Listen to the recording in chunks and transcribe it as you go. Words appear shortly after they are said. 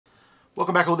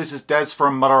Welcome back all, this is Daz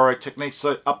from Modaro Techniques.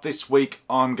 So up this week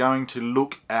I'm going to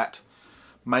look at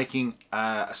making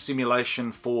a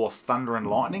simulation for thunder and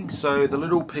lightning. So the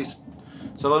little piece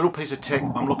of tech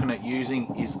I'm looking at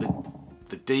using is the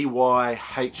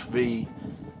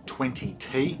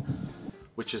DYHV20T,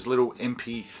 which is a little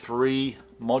MP3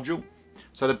 module.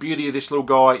 So the beauty of this little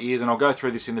guy is, and I'll go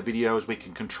through this in the video, is we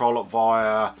can control it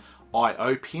via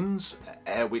I/O pins,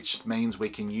 which means we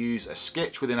can use a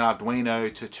sketch within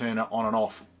Arduino to turn it on and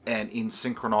off, and in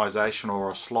synchronization or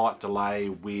a slight delay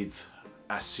with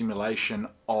a simulation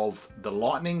of the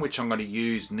lightning, which I'm going to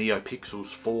use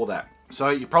NeoPixels for that. So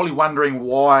you're probably wondering,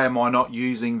 why am I not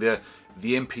using the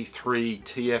MP3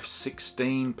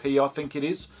 TF16P, I think it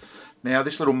is. Now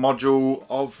this little module,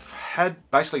 I've had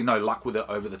basically no luck with it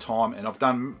over the time, and I've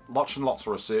done lots and lots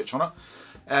of research on it.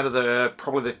 Out of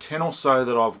probably the 10 or so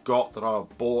that I've got, that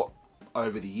I've bought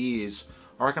over the years,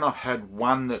 I reckon I've had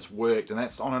one that's worked, and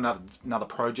that's on another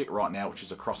project right now, which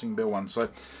is a crossing bell one. So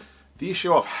the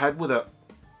issue I've had with it,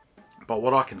 by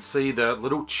what I can see, the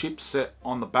little chipset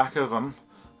on the back of them,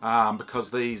 because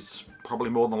these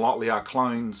probably more than likely are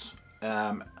clones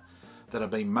that have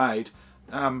been made,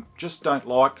 just don't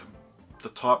like the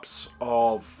types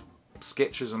of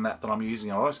sketches and that I'm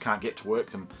using. I just can't get to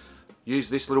work them.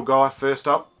 Use this little guy first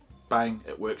up, bang,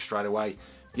 it works straight away.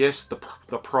 Yes, the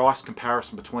price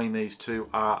comparison between these two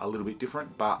are a little bit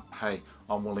different, but hey,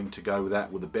 I'm willing to go with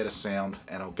that with a better sound,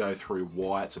 and I'll go through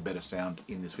why it's a better sound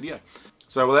in this video.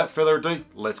 So without further ado,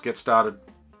 let's get started.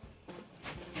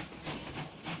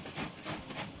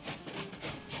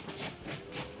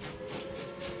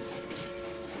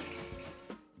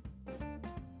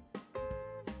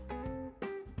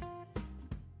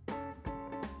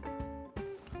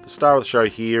 The star of the show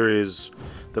here is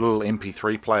the little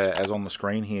MP3 player, as on the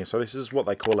screen here. So this is what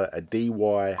they call a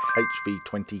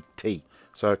DYHV20T.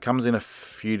 So it comes in a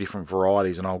few different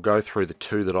varieties, and I'll go through the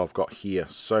two that I've got here.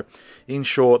 So in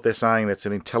short, they're saying that's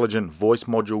an intelligent voice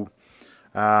module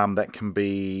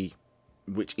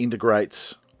which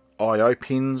integrates I/O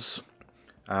pins,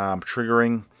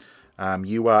 triggering,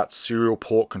 UART serial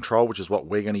port control, which is what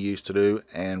we're going to use to do,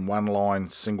 and one line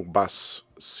single bus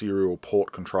serial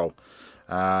port control.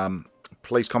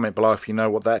 Please comment below if you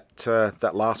know what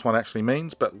that last one actually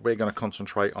means, but we're going to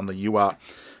concentrate on the UART,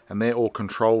 and they're all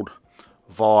controlled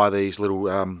via these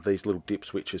little dip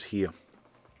switches here.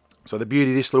 So the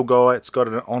beauty of this little guy, it's got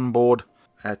an onboard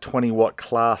 20 watt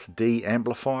class D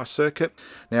amplifier circuit.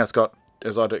 Now it's got,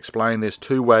 as I'd explained, there's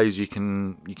two ways you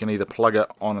can either plug it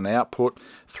on an output,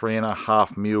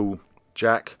 3.5mm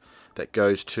jack that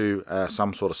goes to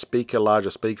some sort of speaker,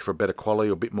 larger speaker for better quality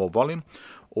or a bit more volume,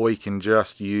 or you can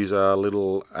just use a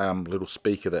little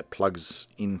speaker that plugs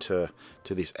into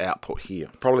this output here.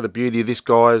 Probably the beauty of this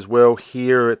guy as well,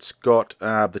 here it's got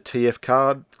the TF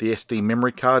card, the SD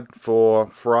memory card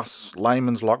for us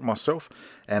laymen's like myself,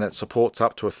 and it supports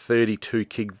up to a 32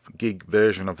 gig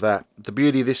version of that. The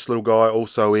beauty of this little guy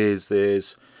also is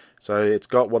so it's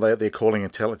got what they're calling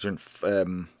intelligent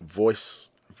voice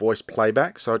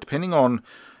playback. So depending on,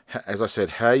 as I said,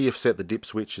 how you've set the dip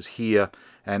switches here,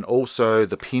 and also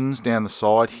the pins down the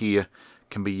side here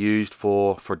can be used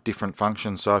for different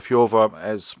functions. So if you're,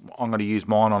 as I'm going to use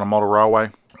mine on a model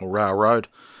railway or railroad,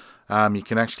 you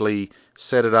can actually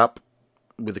set it up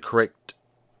with the correct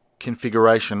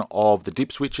configuration of the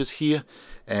dip switches here,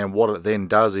 and what it then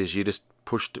does is you just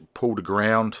pull to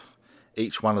ground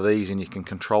each one of these, and you can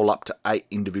control up to 8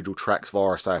 individual tracks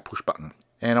via, say, a push button.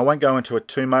 And I won't go into it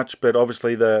too much, but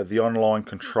obviously the online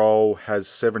control has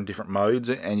 7 different modes,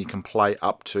 and you can play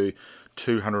up to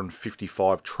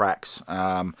 255 tracks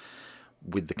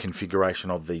with the configuration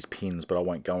of these pins, but I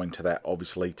won't go into that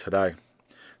obviously today.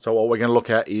 So what we're going to look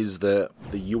at is the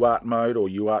UART mode, or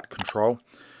UART control,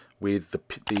 with the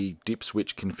dip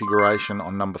switch configuration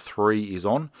on number 3 is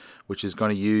on, which is going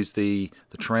to use the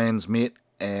transmit,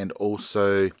 and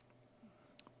also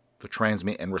the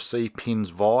transmit and receive pins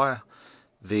via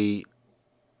the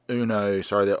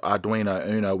Arduino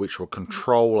Uno, which will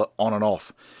control it on and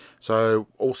off. So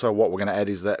also what we're going to add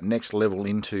is that next level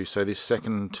into, so this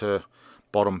second to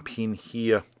bottom pin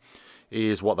here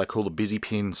is what they call the busy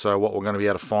pin. So what we're going to be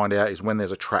able to find out is when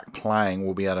there's a track playing,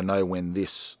 we'll be able to know when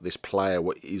this player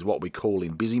is what we call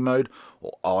in busy mode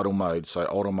or idle mode. So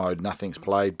idle mode, nothing's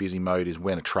played. Busy mode is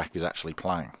when a track is actually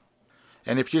playing.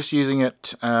 And if you're just using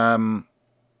it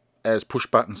as push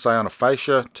button, say on a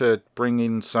fascia, to bring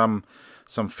in some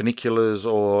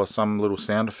funiculars or some little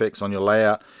sound effects on your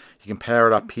layout, you can power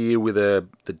it up here with the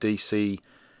DC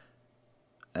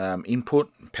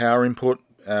power input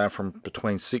from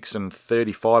between 6 and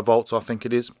 35 volts, I think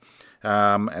it is.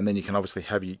 and then you can obviously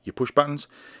have your push buttons,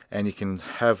 and you can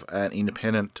have an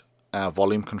independent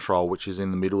volume control, which is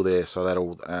in the middle there, so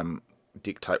that'll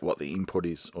dictate what the input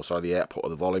is, or sorry, the output of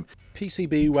the volume.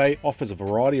 PCBWay offers a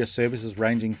variety of services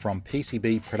ranging from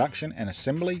PCB production and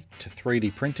assembly to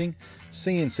 3D printing,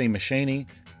 CNC machining,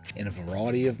 in a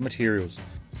variety of materials.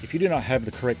 If you do not have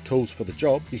the correct tools for the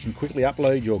job, you can quickly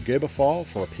upload your Gerber file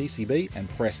for a PCB and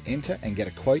press enter and get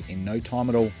a quote in no time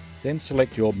at all. Then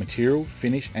select your material,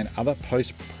 finish and other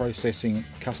post-processing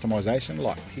customization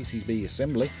like PCB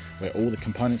assembly, where all the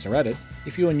components are added.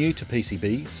 If you are new to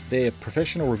PCBs, their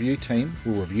professional review team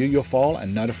will review your file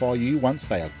and notify you once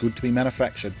they are good to be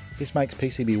manufactured. This makes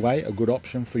PCBWay a good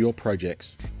option for your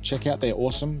projects. Check out their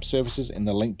awesome services in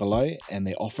the link below and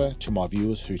their offer to my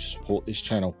viewers who support this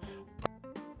channel.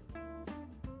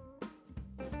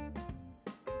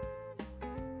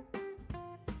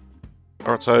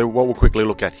 Alright, so what we'll quickly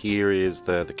look at here is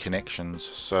the connections.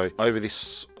 So over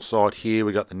this side here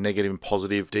we got the negative and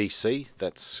positive DC.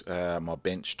 That's my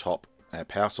bench top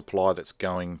power supply that's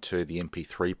going to the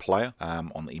MP3 player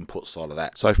on the input side of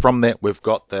that. So from that we've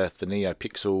got the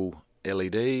NeoPixel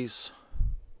LEDs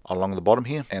along the bottom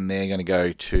here, and they're going to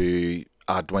go to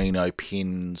Arduino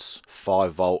pins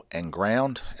 5 volt and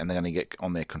ground, and they're going to get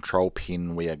on their control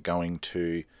pin. We are going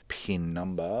to pin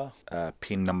number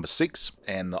 6,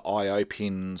 and the IO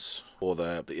pins, or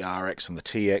the RX and the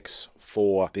TX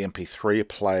for the MP3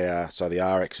 player. So the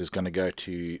RX is going to go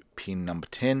to pin number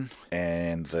 10,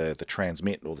 and the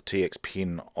transmit or the TX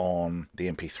pin on the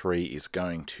MP3 is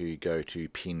going to go to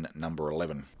pin number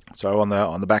 11. So on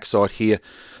the back side here,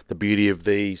 the beauty of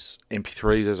these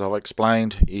MP3s, as I've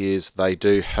explained, is they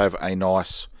do have a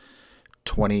nice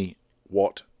 20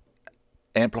 watt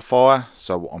amplifier,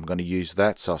 so I'm going to use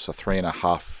that. So it's a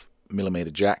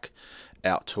 3.5mm jack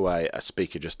out to a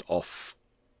speaker just off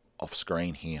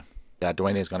screen here. The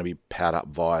Arduino is going to be powered up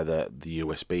via the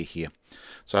USB here.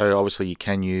 So obviously you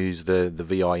can use the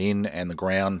VI in and the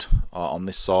ground on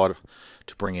this side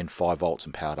to bring in 5 volts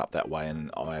and power it up that way,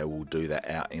 and I will do that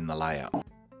out in the layout.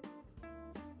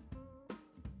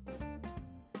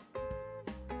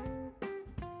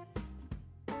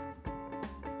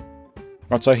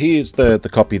 Right, so here's the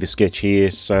copy of the sketch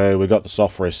here. So we've got the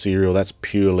software serial, that's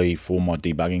purely for my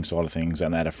debugging side of things,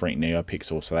 and that a free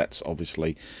NeoPixel, so that's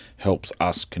obviously helps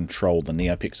us control the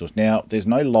NeoPixels. Now, there's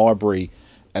no library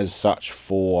as such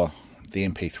for the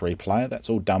MP3 player. That's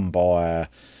all done by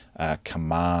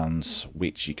commands,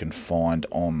 which you can find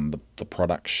on the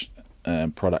product sheet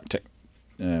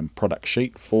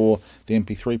for the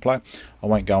MP3 player. I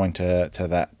won't go into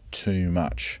that too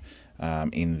much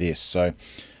in this. So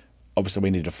obviously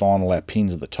we need to find all our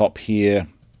pins at the top here.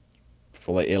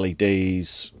 For the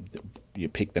LEDs, you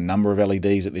pick the number of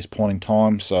LEDs at this point in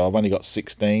time. So I've only got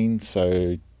 16,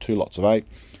 so 2 lots of 8.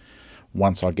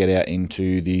 Once I get out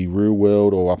into the real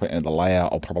world or up into the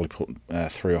layout, I'll probably put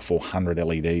 300 or 400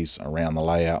 LEDs around the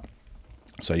layout.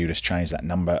 So you just change that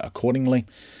number accordingly.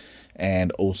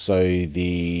 And also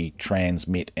the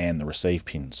transmit and the receive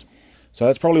pins. So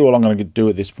that's probably all I'm going to do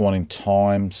at this point in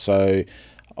time. So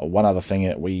one other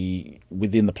thing,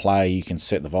 within the player you can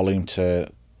set the volume to,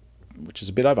 which is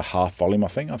a bit over half volume, I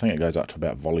think it goes up to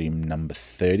about volume number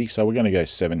 30. So we're going to go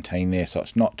 17 there, so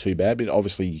it's not too bad, but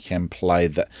obviously you can play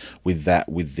that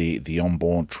with the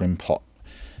onboard trim pot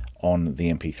on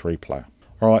the MP3 player.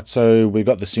 Alright, so we've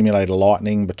got the simulator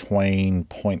lightning between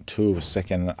 0.2 of a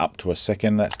second up to a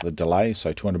second. That's the delay,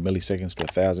 so 200 milliseconds to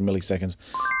 1000 milliseconds.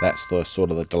 That's the sort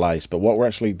of the delays. But what we're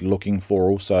actually looking for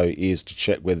also is to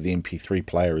check whether the MP3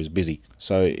 player is busy.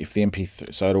 So if the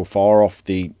MP3, so it'll fire off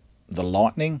the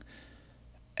lightning,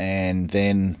 and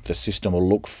then the system will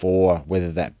look for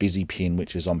whether that busy pin,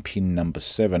 which is on pin number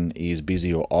 7, is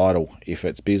busy or idle. If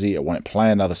it's busy, it won't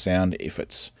play another sound. If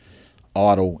it's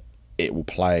idle, it will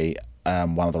play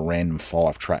one of the random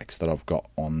 5 tracks that I've got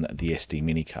on the SD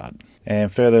mini card.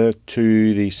 And further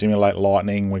to the simulate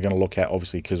lightning, we're going to look at,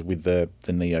 obviously, because with the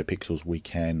NeoPixels we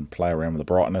can play around with the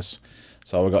brightness.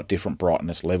 So we've got different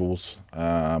brightness levels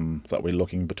that we're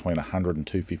looking between 100 and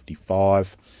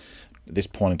 255. At this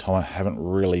point in time I haven't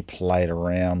really played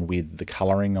around with the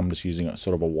colouring. I'm just using a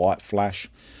sort of a white flash.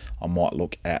 I might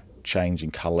look at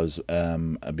changing colours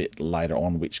a bit later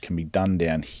on, which can be done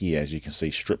down here. As you can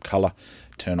see, strip colour,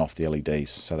 turn off the LEDs,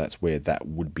 so that's where that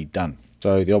would be done.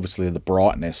 So obviously the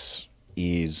brightness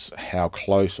is how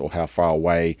close or how far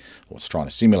away, or it's trying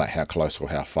to simulate how close or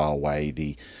how far away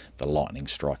the lightning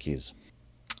strike is.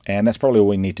 And that's probably all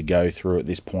we need to go through at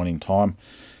this point in time.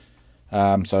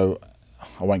 So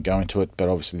I won't go into it, but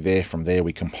obviously from there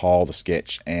we compile the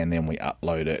sketch and then we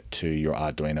upload it to your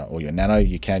Arduino or your Nano.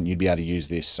 You'd be able to use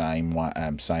this same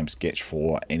sketch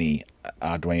for any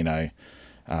Arduino,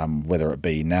 whether it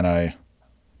be Nano,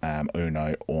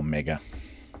 Uno or Mega.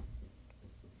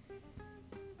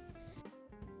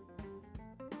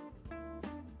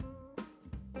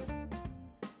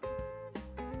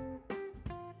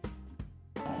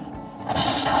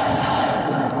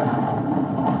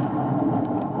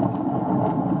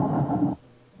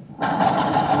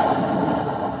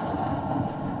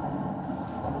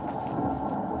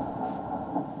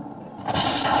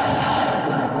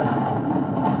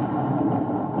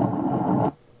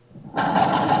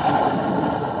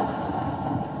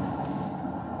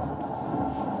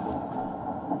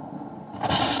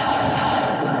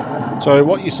 So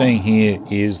what you're seeing here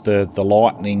is the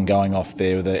lightning going off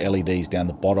there with the LEDs down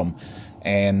the bottom,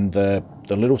 and the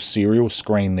little serial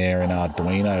screen there in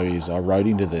Arduino is I wrote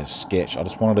into the sketch. I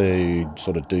just wanted to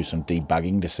sort of do some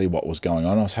debugging to see what was going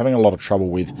on. I was having a lot of trouble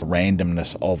with the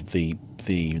randomness of the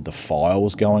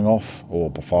files going off,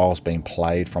 or the files being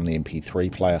played from the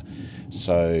MP3 player.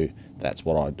 So that's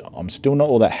what I'm still not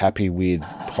all that happy with,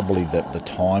 probably the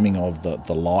timing of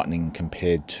the lightning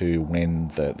compared to when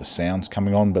the sound's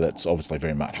coming on, but it's obviously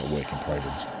very much a work in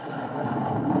progress.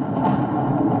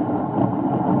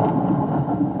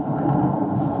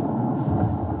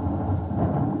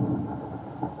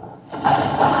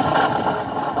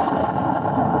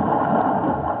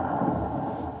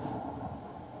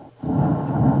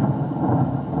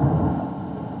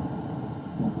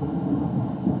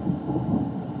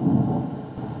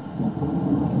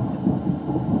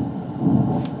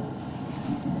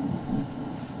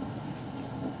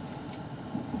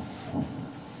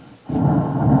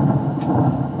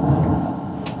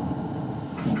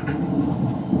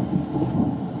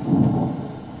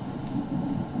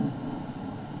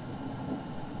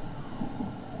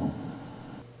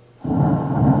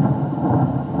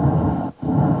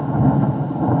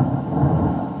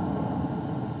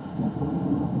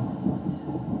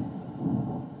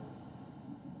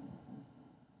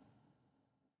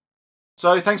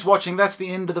 So thanks for watching. That's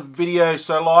the end of the video.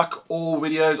 So like all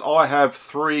videos, I have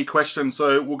 3 questions.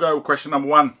 So we'll go with question number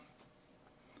 1.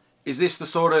 Is this the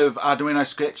sort of Arduino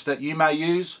sketch that you may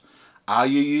use? Are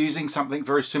you using something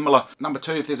very similar? Number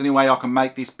 2, if there's any way I can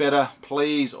make this better,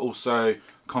 please also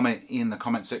comment in the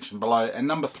comment section below. And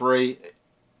number 3,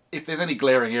 if there's any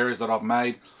glaring errors that I've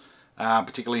made,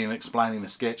 particularly in explaining the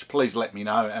sketch, please let me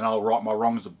know and I'll right my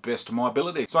wrongs the best of my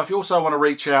ability. So if you also want to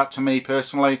reach out to me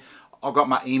personally, I've got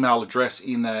my email address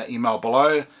in the email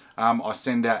below. I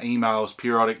send out emails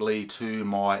periodically to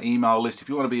my email list. If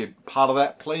you want to be a part of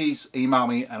that, please email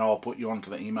me and I'll put you onto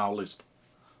the email list.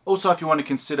 Also, if you want to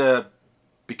consider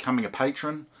becoming a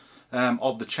patron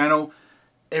of the channel,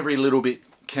 every little bit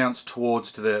counts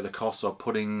towards to the cost of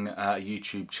putting a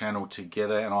YouTube channel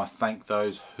together, and I thank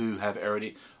those who have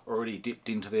already dipped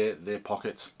into their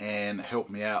pockets and helped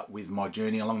me out with my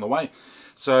journey along the way.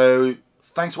 So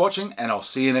thanks for watching, and I'll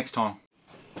see you next time.